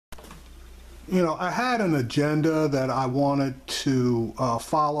You know, I had an agenda that I wanted to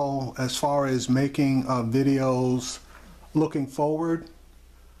follow as far as making videos looking forward,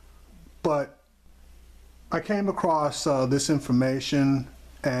 but I came across this information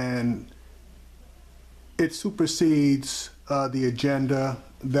and it supersedes the agenda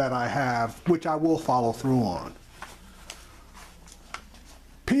that I have, which I will follow through on.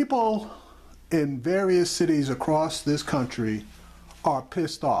 People in various cities across this country are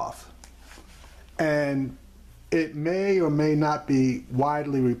pissed off. And it may or may not be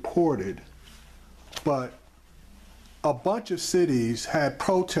widely reported, but a bunch of cities had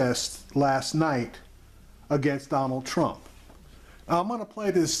protests last night against Donald Trump. Now, I'm going to play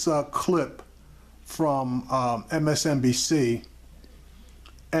this clip from MSNBC,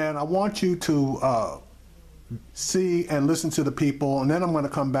 and I want you to see and listen to the people, and then I'm going to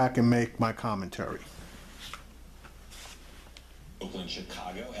come back and make my commentary. Oakland,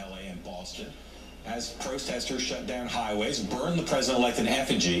 Chicago, LA, and Boston, as protesters shut down highways, burned the president-elect in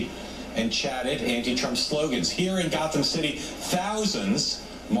effigy, and chanted anti-Trump slogans. Here in Gotham City, thousands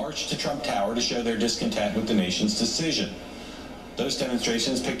marched to Trump Tower to show their discontent with the nation's decision. Those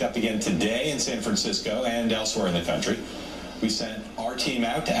demonstrations picked up again today in San Francisco and elsewhere in the country. We sent our team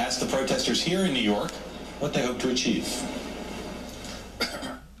out to ask the protesters here in New York what they hope to achieve.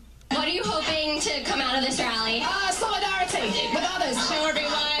 What are you hoping to come out of this rally? Solidarity with others. Show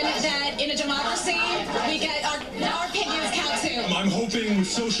everyone that in a democracy, we get our opinions count too. I'm hoping with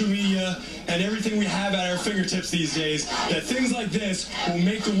social media and everything we have at our fingertips these days, that things like this will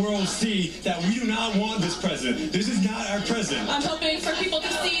make the world see that we do not want this president. This is not our president. I'm hoping for people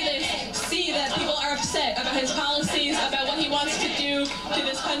to see this, see that people are upset about his policies, about what he wants to do to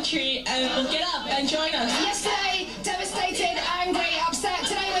this country, and will get up and join us. Yesterday, devastated, angry, upset.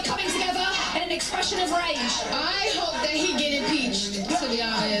 Today we're coming together in an expression of rage. I hope that he get impeached, to be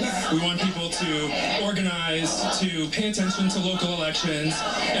honest. We want people to organize, to pay attention to local elections,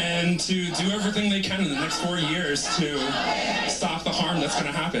 and to do everything they can in the next 4 years to stop the harm that's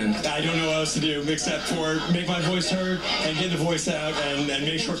going to happen. I don't know what else to do except for make my voice heard and get the voice out and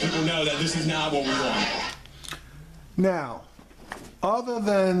make sure people know that this is not what we want. Now, other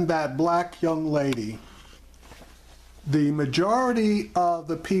than that black young lady, the majority of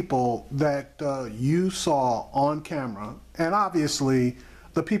the people that you saw on camera, and obviously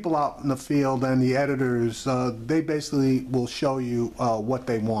the people out in the field and the editors, they basically will show you what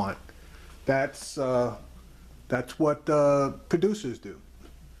they want. That's what producers do.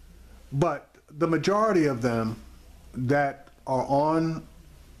 But the majority of them that are on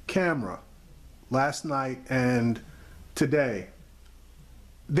camera last night and today,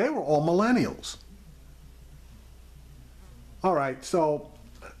 they were all millennials. All right, so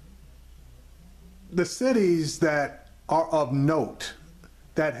the cities that are of note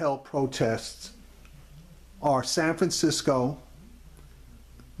that held protests are San Francisco,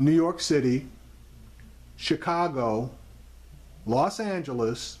 New York City, Chicago, Los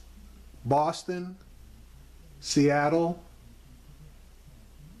Angeles, Boston, Seattle,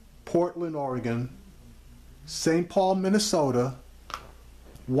 Portland, Oregon, St. Paul, Minnesota,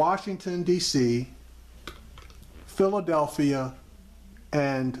 Washington, D.C., Philadelphia,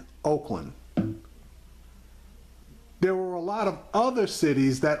 and Oakland. There were a lot of other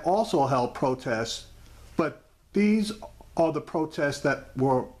cities that also held protests, but these are the protests that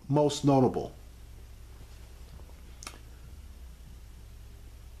were most notable.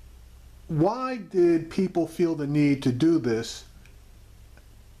 Why did people feel the need to do this,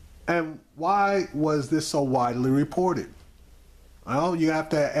 and why was this so widely reported? Well, you have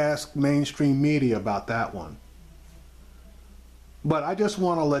to ask mainstream media about that one. But I just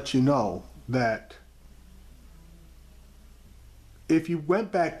want to let you know that if you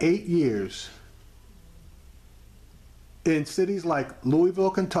went back 8 years, in cities like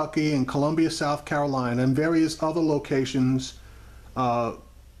Louisville, Kentucky, and Columbia, South Carolina, and various other locations, a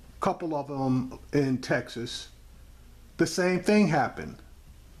couple of them in Texas, the same thing happened.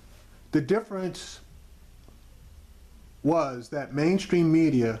 The difference was that mainstream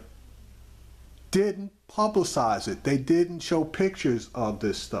media didn't publicize it. They didn't show pictures of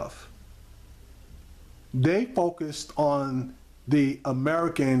this stuff. They focused on the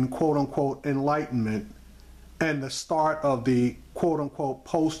American quote-unquote Enlightenment and the start of the quote-unquote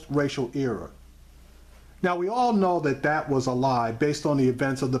post-racial era. Now, we all know that that was a lie based on the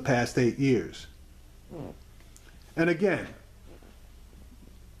events of the past 8 years. And again,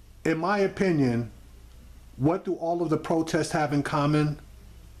 in my opinion, what do all of the protests have in common?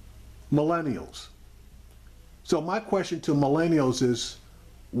 Millennials. So my question to millennials is,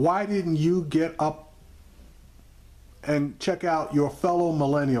 why didn't you get up and check out your fellow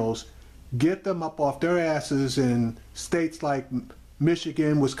millennials get them up off their asses in states like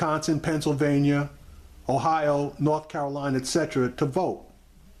Michigan, Wisconsin, Pennsylvania, Ohio, North Carolina, etc., to vote.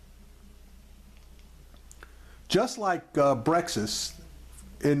 Just like Brexit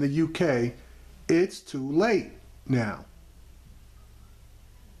in the UK, it's too late now.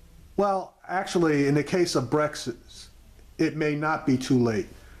 Well, actually, in the case of Brexit, it may not be too late.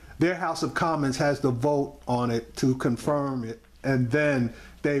 Their House of Commons has to vote on it to confirm it, and then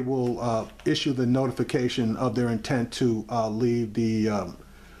they will issue the notification of their intent to leave the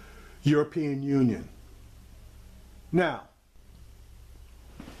European Union. Now,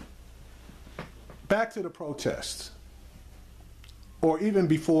 back to the protests, or even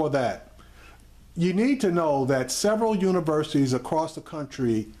before that. You need to know that several universities across the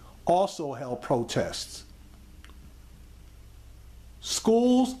country also held protests.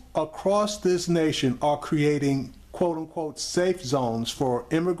 Schools across this nation are creating quote-unquote safe zones for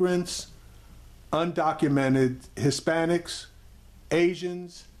immigrants, undocumented Hispanics,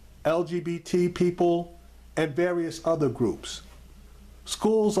 Asians, LGBT people, and various other groups.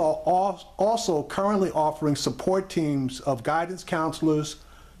 Schools are also currently offering support teams of guidance counselors,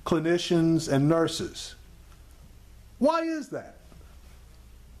 clinicians, and nurses. Why is that?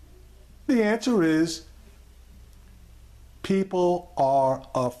 The answer is people are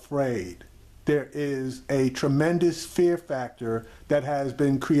afraid. There is a tremendous fear factor that has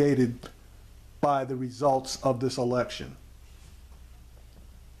been created by the results of this election.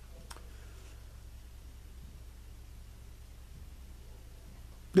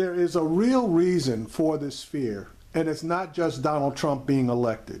 There is a real reason for this fear, and it's not just Donald Trump being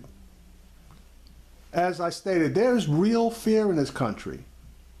elected. As I stated, there's real fear in this country.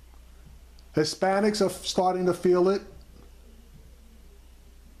 Hispanics are starting to feel it.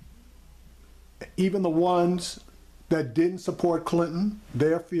 Even the ones that didn't support Clinton,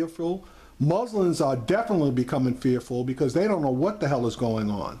 they're fearful. Muslims are definitely becoming fearful because they don't know what the hell is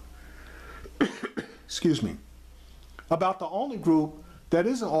going on. Excuse me. About the only group that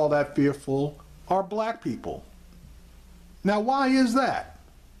isn't all that fearful are black people. Now, why is that?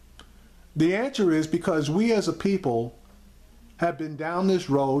 The answer is because we as a people have been down this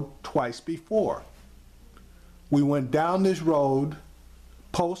road twice before. We went down this road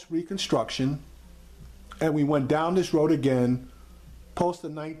post-Reconstruction, and we went down this road again post the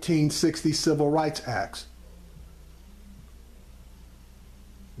 1960 Civil Rights Acts.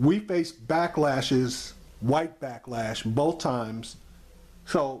 We faced backlashes, white backlash, both times,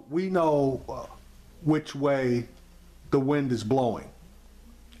 so we know which way the wind is blowing,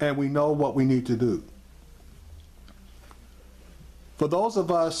 and we know what we need to do. For those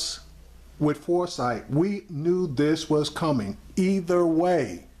of us with foresight, we knew this was coming. Either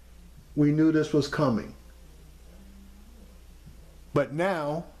way, we knew this was coming. But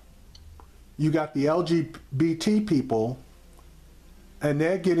now, you got the LGBT people, and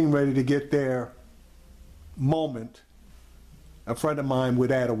they're getting ready to get their moment. A friend of mine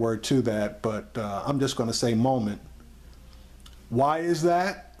would add a word to that, but I'm just going to say moment. Why is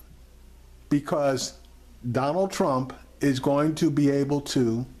that? Because Donald Trump is going to be able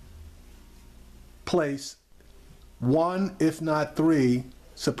to place 1, if not 3,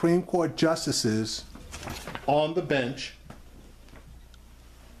 Supreme Court justices on the bench,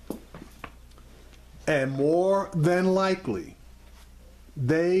 and more than likely,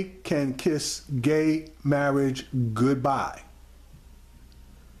 they can kiss gay marriage goodbye.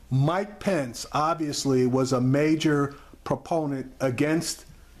 Mike Pence obviously was a major proponent against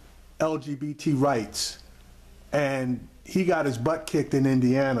LGBT rights, and he got his butt kicked in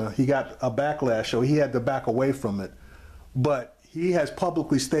Indiana. He got a backlash, so he had to back away from it. But he has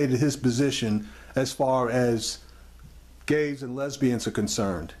publicly stated his position as far as gays and lesbians are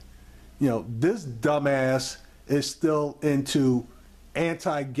concerned. You know, this dumbass is still into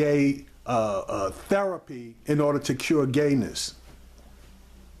anti-gay therapy in order to cure gayness.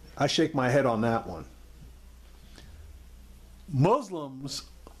 I shake my head on that one. Muslims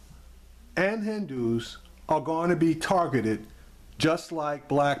and Hindus are going to be targeted just like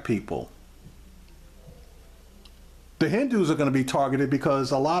black people. The Hindus are going to be targeted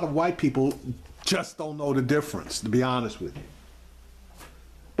because a lot of white people just don't know the difference, to be honest with you.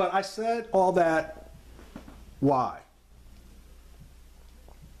 But I said all that, why?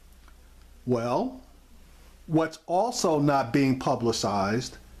 Well, what's also not being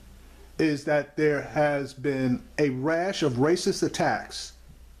publicized is that there has been a rash of racist attacks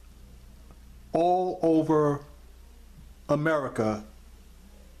all over America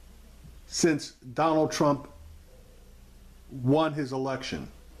since Donald Trump won his election.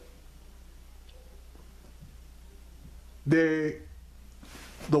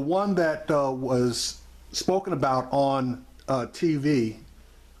 the one that was spoken about on TV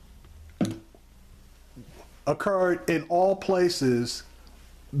occurred in all places,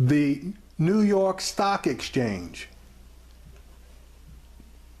 the New York Stock Exchange.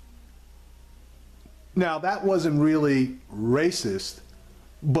 Now, that wasn't really racist,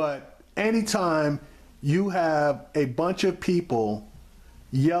 but anytime you have a bunch of people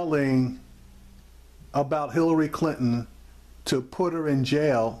yelling about Hillary Clinton to put her in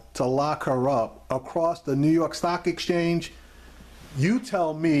jail, to lock her up across the New York Stock Exchange, you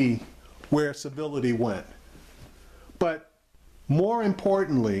tell me where civility went. But more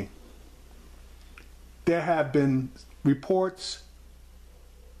importantly, there have been reports,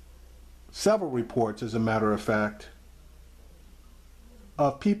 several reports as a matter of fact,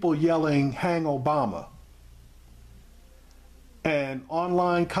 of people yelling, "Hang Obama." And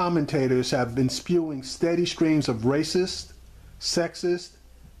online commentators have been spewing steady streams of racist, sexist,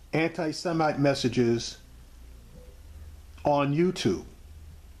 anti-Semite messages on YouTube.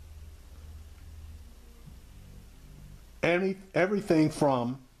 Everything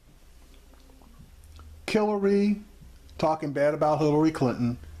from Hillary, talking bad about Hillary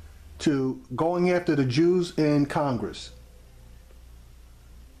Clinton, to going after the Jews in Congress.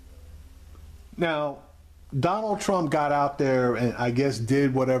 Now, Donald Trump got out there and I guess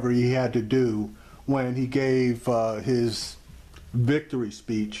did whatever he had to do when he gave his victory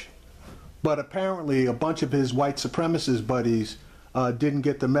speech. But apparently a bunch of his white supremacist buddies didn't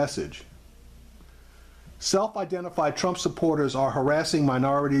get the message. Self-identified Trump supporters are harassing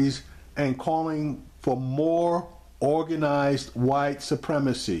minorities and calling for more organized white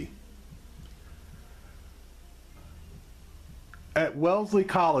supremacy. At Wellesley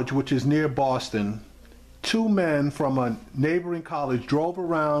College, which is near Boston, two men from a neighboring college drove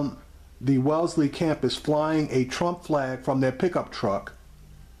around the Wellesley campus flying a Trump flag from their pickup truck.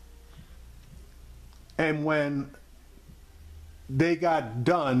 And when they got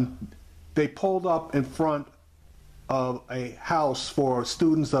done, they pulled up in front of a house for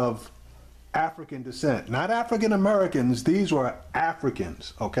students of African descent. Not African Americans, these were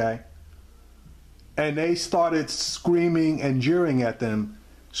Africans, okay? And they started screaming and jeering at them,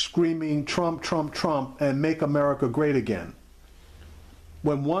 screaming, "Trump, Trump, Trump, and make America great again."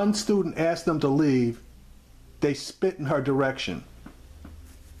 When one student asked them to leave, they spit in her direction.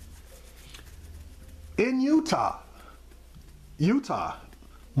 In Utah,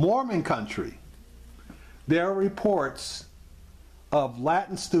 Mormon country, there are reports of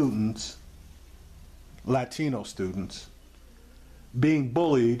Latino students, being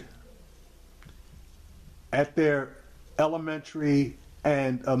bullied at their elementary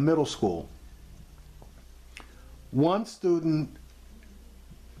and middle school. One student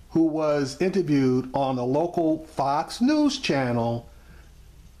who was interviewed on a local Fox News channel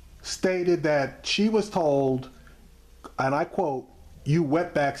stated that she was told, and I quote, "You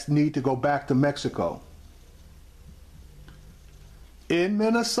wetbacks need to go back to Mexico." In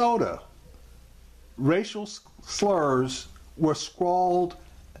Minnesota, racial slurs were scrawled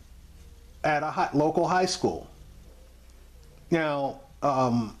at a local high school. Now,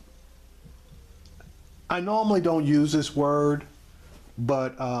 I normally don't use this word,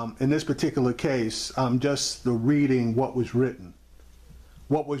 but in this particular case, I'm just reading what was written.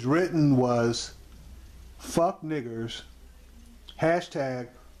 What was written was, "Fuck niggers," hashtag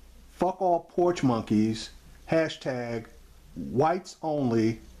 "fuck all porch monkeys," hashtag "whites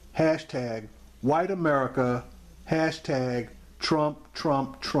only," hashtag "white America," hashtag "Trump,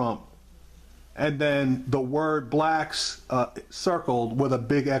 Trump, Trump," and then the word blacks circled with a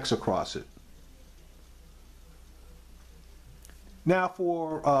big X across it. Now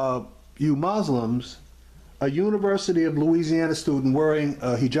for you Muslims, a University of Louisiana student wearing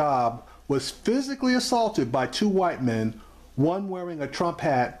a hijab was physically assaulted by two white men, one wearing a Trump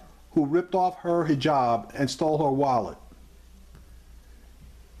hat, who ripped off her hijab and stole her wallet.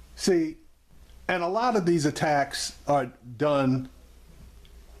 See, and a lot of these attacks are done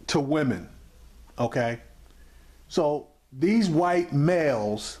to women, okay? So these white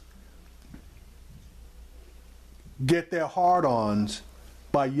males get their hard-ons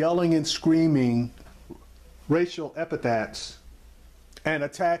by yelling and screaming racial epithets and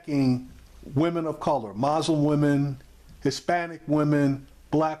attacking women of color, Muslim women, Hispanic women,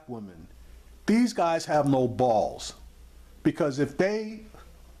 black women. These guys have no balls, because if they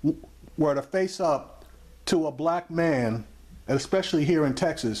were to face up to a black man, and especially here in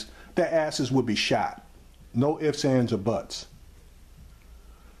Texas, their asses would be shot. No ifs, ands, or buts.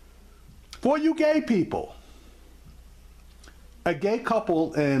 For you gay people, a gay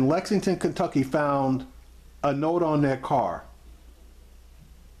couple in Lexington, Kentucky found a note on their car.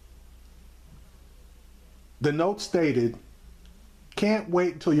 The note stated, "Can't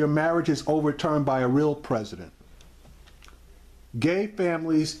wait until your marriage is overturned by a real president. Gay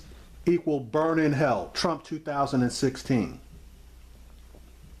families equal burn in hell." Trump 2016.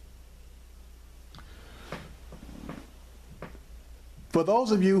 For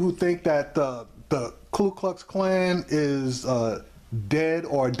those of you who think that the Ku Klux Klan is dead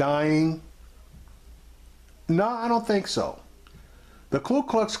or dying, no, I don't think so. The Ku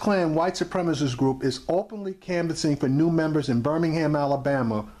Klux Klan white supremacist group is openly canvassing for new members in Birmingham,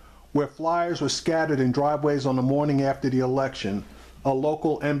 Alabama, where flyers were scattered in driveways on the morning after the election, a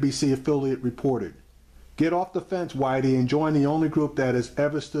local NBC affiliate reported. "Get off the fence, Whitey, and join the only group that has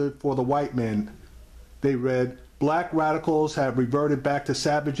ever stood for the white man," they read. "Black radicals have reverted back to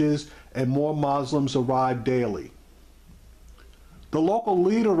savages, and more Muslims arrive daily." The local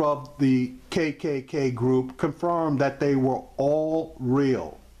leader of the KKK group confirmed that they were all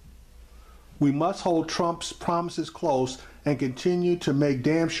real. "We must hold Trump's promises close and continue to make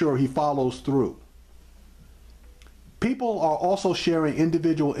damn sure he follows through." People are also sharing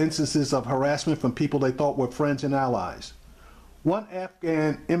individual instances of harassment from people they thought were friends and allies. One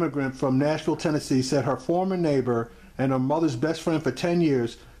Afghan immigrant from Nashville, Tennessee said her former neighbor and her mother's best friend for 10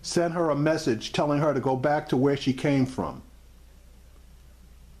 years sent her a message telling her to go back to where she came from.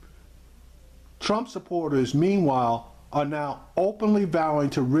 Trump supporters, meanwhile, are now openly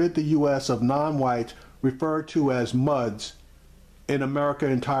vowing to rid the U.S. of non-whites referred to as MUDs in America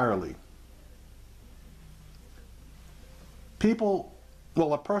entirely.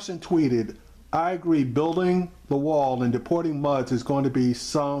 A person tweeted, "I agree, building the wall and deporting MUDs is going to be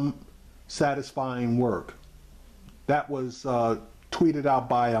some satisfying work." That was tweeted out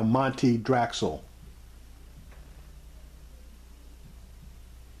by Monty Draxel.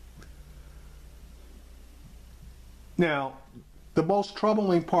 Now, the most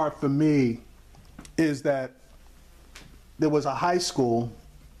troubling part for me is that there was a high school,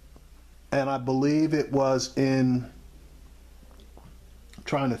 and I believe it was in, I'm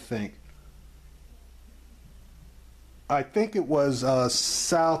trying to think, I think it was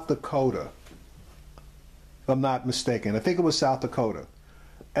South Dakota, if I'm not mistaken. I think it was South Dakota.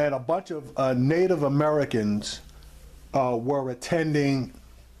 And a bunch of Native Americans were attending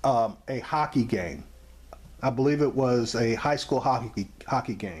a hockey game. I believe it was a high school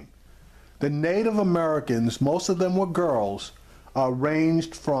hockey game. The Native Americans, most of them were girls,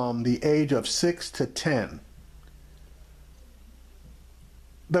 ranged from the age of 6 to 10.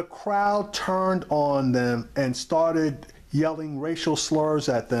 The crowd turned on them and started yelling racial slurs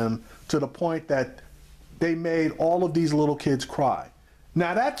at them to the point that they made all of these little kids cry.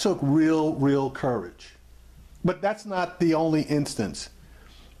 Now that took real courage. But that's not the only instance.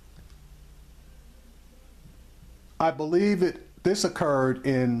 I believe this occurred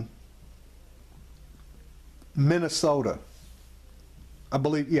in Minnesota. I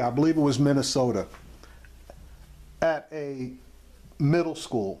believe it was Minnesota, at a middle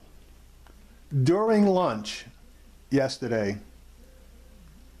school. During lunch yesterday,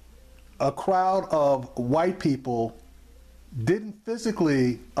 a crowd of white people didn't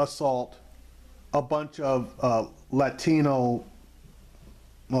physically assault a bunch of Latina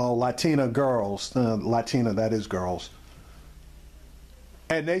girls, Latina, that is girls,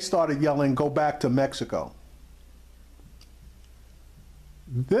 and they started yelling, "Go back to Mexico."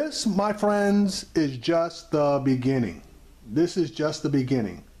 This, my friends, is just the beginning. This is just the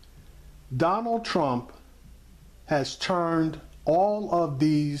beginning. Donald Trump has turned all of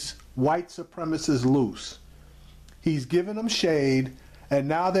these white supremacists loose. He's given them shade, and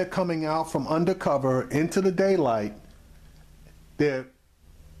now they're coming out from undercover into the daylight. They're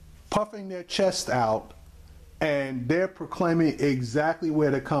puffing their chest out, and they're proclaiming exactly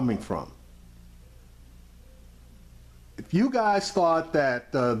where they're coming from. If you guys thought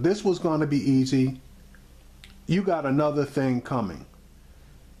that this was going to be easy, you got another thing coming.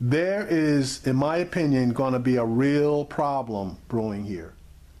 There is, in my opinion, going to be a real problem brewing here.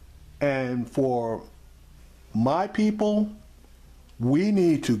 And for my people, we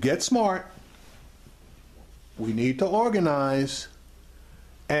need to get smart, we need to organize,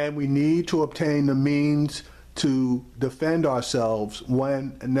 and we need to obtain the means to defend ourselves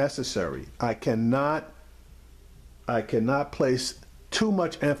when necessary. I cannot place too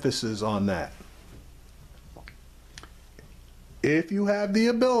much emphasis on that. If you have the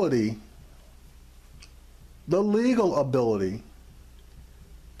ability, the legal ability,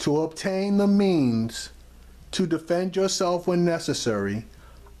 to obtain the means to defend yourself when necessary,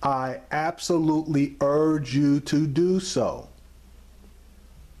 I absolutely urge you to do so.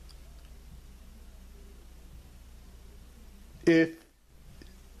 If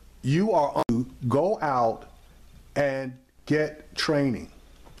you are to go out and get training.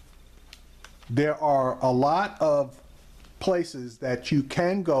 There are a lot of places that you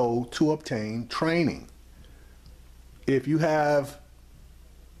can go to obtain training. If you have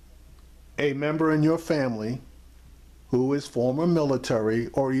a member in your family who is former military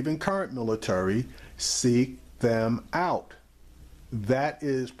or even current military, seek them out. That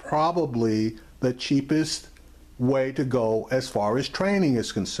is probably the cheapest way to go as far as training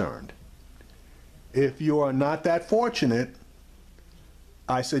is concerned. If you are not that fortunate,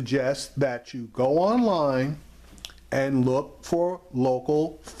 I suggest that you go online and look for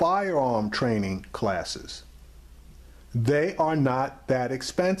local firearm training classes. They are not that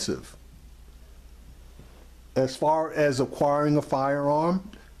expensive. As far as acquiring a firearm,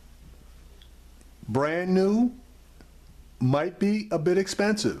 brand new might be a bit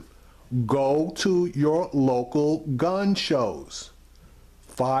expensive. Go to your local gun shows.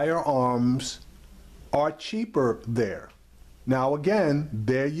 Firearms are cheaper there. Now again,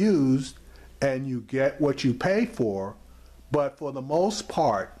 they're used and you get what you pay for, but for the most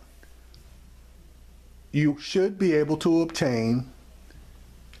part, you should be able to obtain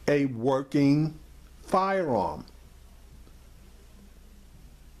a working firearm.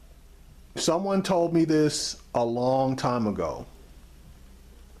 Someone told me this a long time ago.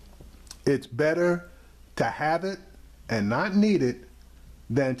 It's better to have it and not need it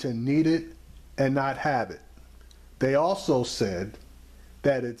than to need it and not have it. They also said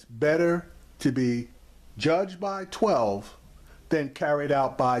that it's better to be judged by 12 than carried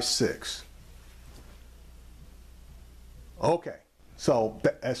out by 6. Okay, so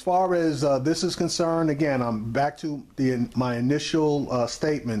as far as this is concerned, again, I'm back to my initial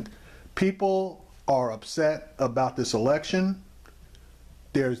statement. People are upset about this election.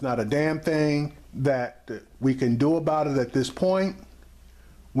 There's not a damn thing that we can do about it at this point.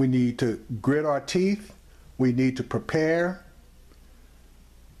 We need to grit our teeth. We need to prepare.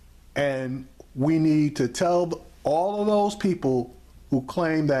 And we need to tell all of those people who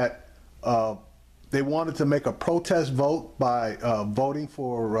claim that they wanted to make a protest vote by voting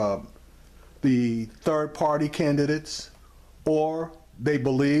for the third-party candidates, or they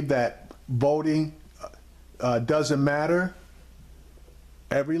believe that voting doesn't matter.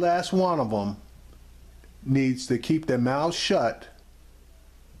 Every last one of them needs to keep their mouths shut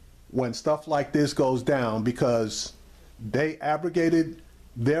when stuff like this goes down, because they abrogated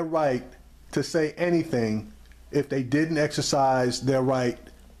their right to say anything if they didn't exercise their right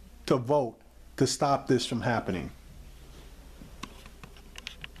to vote to stop this from happening.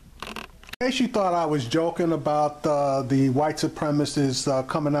 In case you thought I was joking about the white supremacists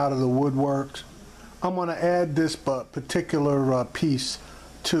coming out of the woodworks, I'm going to add this particular piece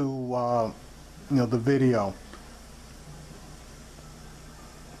to the video.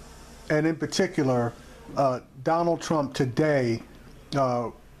 And in particular, Donald Trump today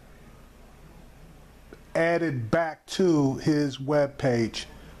added back to his webpage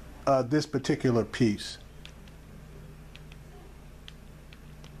this particular piece.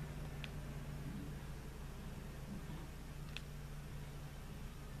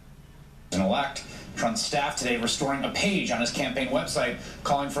 Elect Trump's staff today restoring a page on his campaign website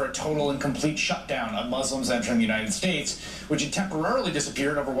calling for a total and complete shutdown of Muslims entering the United States, which had temporarily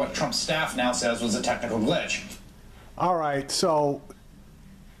disappeared over what Trump's staff now says was a technical glitch. All right, so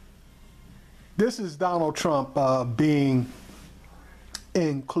this is Donald Trump being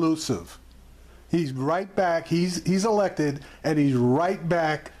inclusive. He's right back. He's elected, and he's right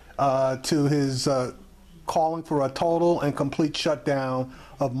back to his calling for a total and complete shutdown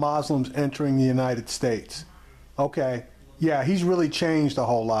of Muslims entering the United States. Okay, yeah, he's really changed a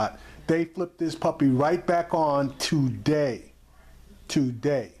whole lot. They flipped this puppy right back on today.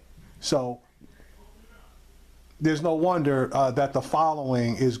 So there's no wonder that the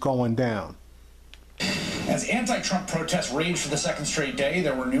following is going down. As anti-Trump protests raged for the second straight day,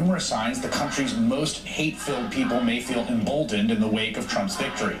 there were numerous signs the country's most hate-filled people may feel emboldened in the wake of Trump's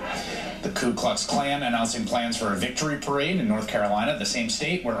victory. The Ku Klux Klan announcing plans for a victory parade in North Carolina, the same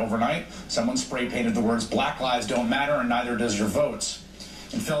state where overnight someone spray-painted the words "Black lives don't matter and neither does your votes."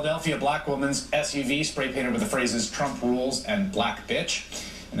 In Philadelphia, a black woman's SUV spray-painted with the phrases "Trump rules" and "Black bitch."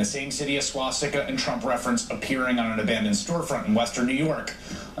 In the same city, a swastika and Trump reference appearing on an abandoned storefront in western New York.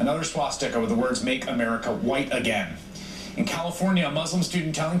 Another swastika with the words "Make America White Again." In California, a Muslim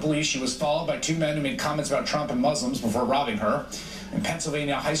student telling police she was followed by two men who made comments about Trump and Muslims before robbing her. In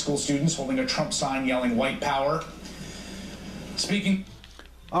Pennsylvania, high school students holding a Trump sign yelling "White Power." Speaking.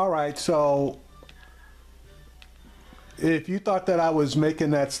 All right, so if you thought that I was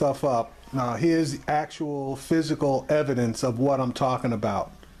making that stuff up, here's actual physical evidence of what I'm talking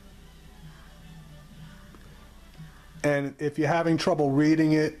about. And if you're having trouble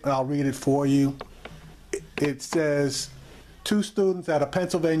reading it, I'll read it for you. It says, 2 students at a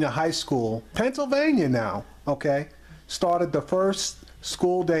Pennsylvania high school, Pennsylvania now, okay, started the first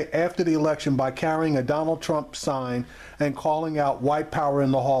school day after the election by carrying a Donald Trump sign and calling out white power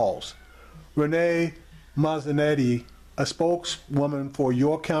in the halls. Renee Mazzanetti, a spokeswoman for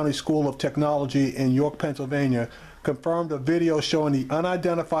York County School of Technology in York, Pennsylvania, confirmed a video showing the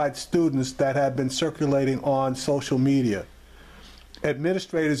unidentified students that had been circulating on social media.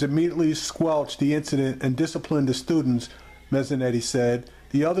 Administrators immediately squelched the incident and disciplined the students, Mazzanetti said.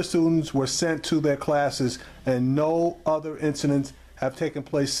 The other students were sent to their classes and no other incidents have taken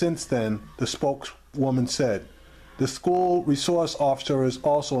place since then, the spokeswoman said. The school resource officer is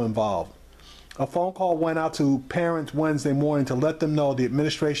also involved. A phone call went out to parents Wednesday morning to let them know the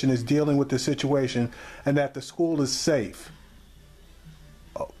administration is dealing with the situation and that the school is safe.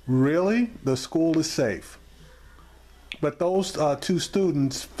 Really? The school is safe. But those 2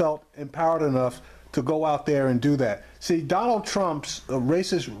 students felt empowered enough to go out there and do that. See, Donald Trump's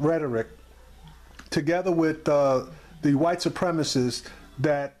racist rhetoric, together with the white supremacists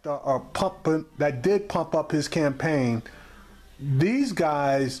that did pump up his campaign, these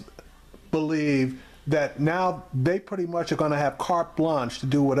guys believe that now they pretty much are going to have carte blanche to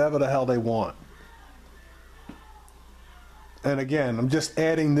do whatever the hell they want. And again, I'm just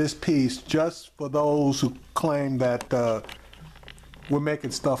adding this piece just for those who claim that we're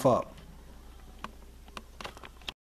making stuff up.